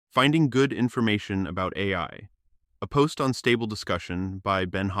Finding Good Information About AI, a post on Stable Discussion by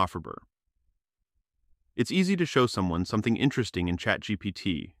Ben Hofferber. It's easy to show someone something interesting in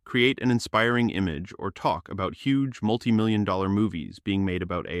ChatGPT, create an inspiring image, or talk about huge multi-million-dollar movies being made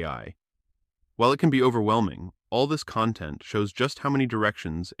about AI. While it can be overwhelming, all this content shows just how many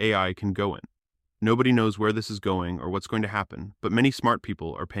directions AI can go in. Nobody knows where this is going or what's going to happen, but many smart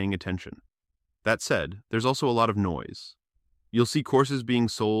people are paying attention. That said, there's also a lot of noise. You'll see courses being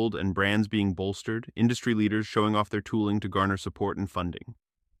sold and brands being bolstered, industry leaders showing off their tooling to garner support and funding.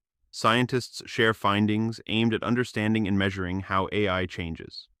 Scientists share findings aimed at understanding and measuring how AI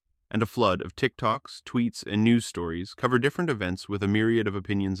changes. And a flood of TikToks, tweets, and news stories cover different events with a myriad of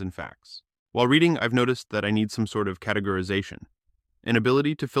opinions and facts. While reading, I've noticed that I need some sort of categorization, an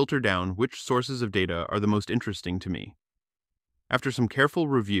ability to filter down which sources of data are the most interesting to me. After some careful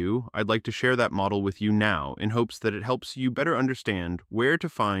review, I'd like to share that model with you now in hopes that it helps you better understand where to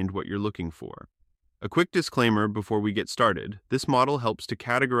find what you're looking for. A quick disclaimer before we get started: this model helps to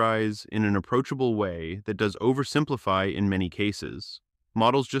categorize in an approachable way that does oversimplify in many cases.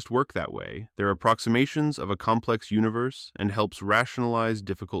 Models just work that way. They're approximations of a complex universe and helps rationalize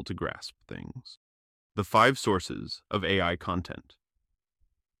difficult to grasp things. The 5 sources of AI content.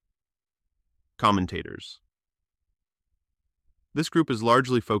 Commentators. This group is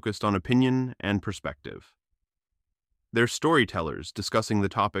largely focused on opinion and perspective. They're storytellers discussing the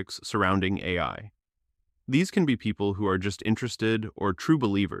topics surrounding AI. These can be people who are just interested or true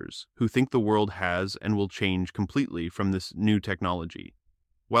believers who think the world has and will change completely from this new technology.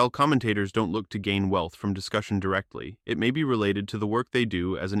 While commentators don't look to gain wealth from discussion directly, it may be related to the work they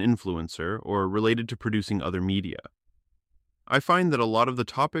do as an influencer or related to producing other media. I find that a lot of the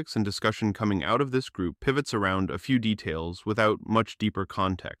topics and discussion coming out of this group pivots around a few details without much deeper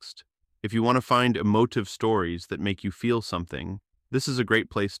context. If you want to find emotive stories that make you feel something, this is a great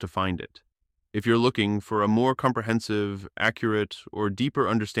place to find it. If you're looking for a more comprehensive, accurate, or deeper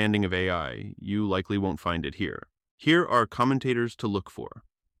understanding of AI, you likely won't find it here. Here are commentators to look for.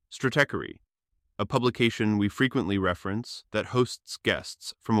 Stratechery, a publication we frequently reference that hosts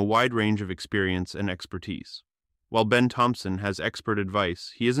guests from a wide range of experience and expertise. While Ben Thompson has expert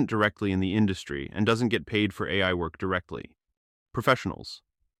advice, he isn't directly in the industry and doesn't get paid for AI work directly. Professionals.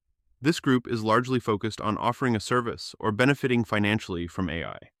 This group is largely focused on offering a service or benefiting financially from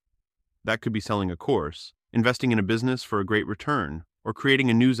AI. That could be selling a course, investing in a business for a great return, or creating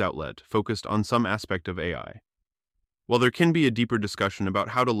a news outlet focused on some aspect of AI. While there can be a deeper discussion about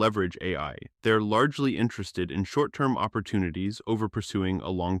how to leverage AI, they're largely interested in short-term opportunities over pursuing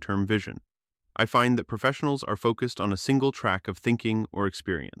a long-term vision. I find that professionals are focused on a single track of thinking or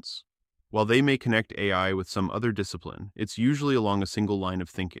experience. While they may connect AI with some other discipline, it's usually along a single line of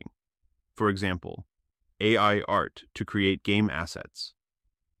thinking. For example, AI art to create game assets.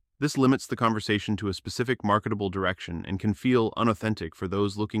 This limits the conversation to a specific marketable direction and can feel unauthentic for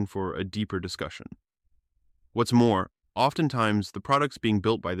those looking for a deeper discussion. What's more, oftentimes the products being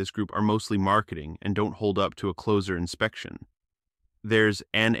built by this group are mostly marketing and don't hold up to a closer inspection. There's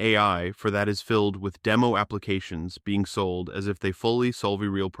an AI for that is filled with demo applications being sold as if they fully solve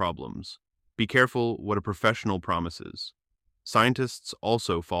real problems. Be careful what a professional promises. Scientists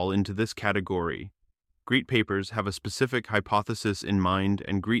also fall into this category. Great papers have a specific hypothesis in mind,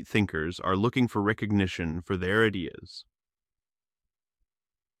 and great thinkers are looking for recognition for their ideas.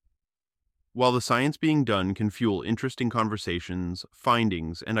 While the science being done can fuel interesting conversations,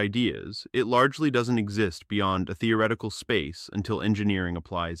 findings, and ideas, it largely doesn't exist beyond a theoretical space until engineering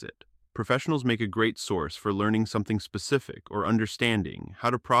applies it. Professionals make a great source for learning something specific or understanding how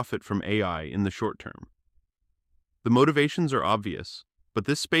to profit from AI in the short term. The motivations are obvious, but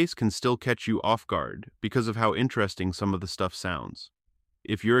this space can still catch you off guard because of how interesting some of the stuff sounds.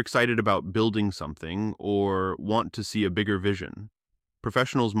 If you're excited about building something or want to see a bigger vision,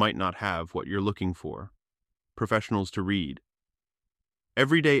 professionals might not have what you're looking for. Professionals to read.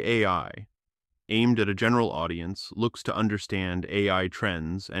 Everyday AI, aimed at a general audience, looks to understand AI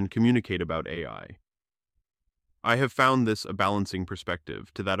trends and communicate about AI. I have found this a balancing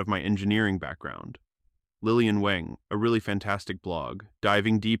perspective to that of my engineering background. Lillian Wang, a really fantastic blog,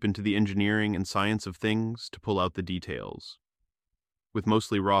 diving deep into the engineering and science of things to pull out the details. With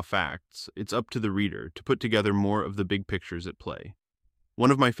mostly raw facts, it's up to the reader to put together more of the big pictures at play. One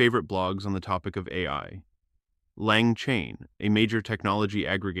of my favorite blogs on the topic of AI, LangChain, a major technology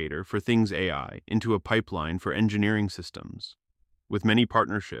aggregator for things AI, into a pipeline for engineering systems. With many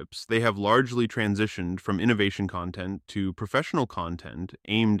partnerships, they have largely transitioned from innovation content to professional content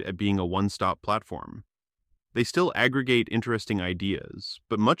aimed at being a one-stop platform. They still aggregate interesting ideas,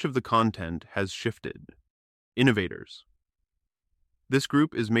 but much of the content has shifted. Innovators. This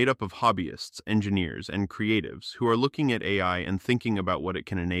group is made up of hobbyists, engineers, and creatives who are looking at AI and thinking about what it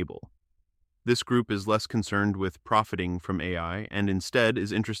can enable. This group is less concerned with profiting from AI and instead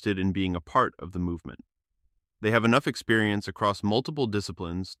is interested in being a part of the movement. They have enough experience across multiple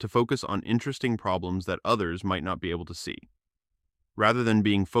disciplines to focus on interesting problems that others might not be able to see. Rather than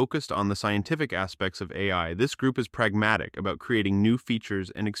being focused on the scientific aspects of AI, this group is pragmatic about creating new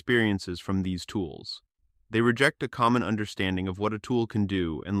features and experiences from these tools. They reject a common understanding of what a tool can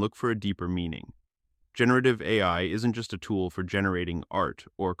do and look for a deeper meaning. Generative AI isn't just a tool for generating art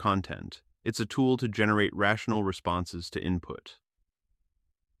or content. It's a tool to generate rational responses to input.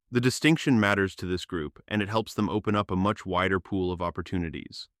 The distinction matters to this group, and it helps them open up a much wider pool of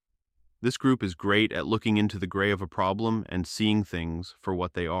opportunities. This group is great at looking into the gray of a problem and seeing things for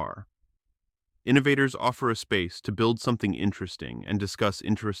what they are. Innovators offer a space to build something interesting and discuss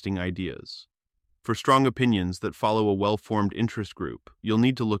interesting ideas. For strong opinions that follow a well-formed interest group, you'll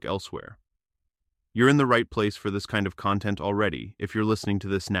need to look elsewhere. You're in the right place for this kind of content already if you're listening to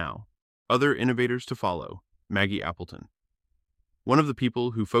this now. Other innovators to follow: Maggie Appleton. One of the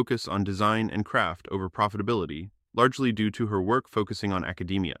people who focus on design and craft over profitability, largely due to her work focusing on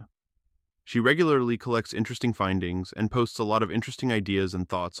academia. She regularly collects interesting findings and posts a lot of interesting ideas and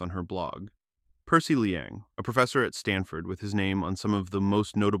thoughts on her blog. Percy Liang, a professor at Stanford with his name on some of the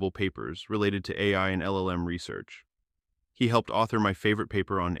most notable papers related to AI and LLM research. He helped author my favorite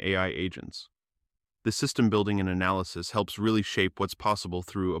paper on AI agents. The system building and analysis helps really shape what's possible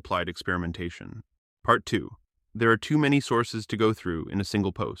through applied experimentation. Part 2. There are too many sources to go through in a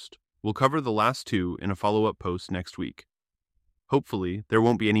single post. We'll cover the last two in a follow-up post next week. Hopefully, there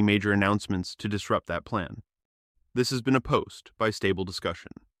won't be any major announcements to disrupt that plan. This has been a post by Stable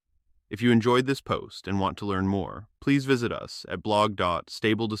Discussion. If you enjoyed this post and want to learn more, please visit us at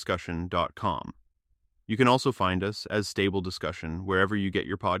blog.stablediscussion.com. You can also find us as Stable Discussion wherever you get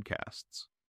your podcasts.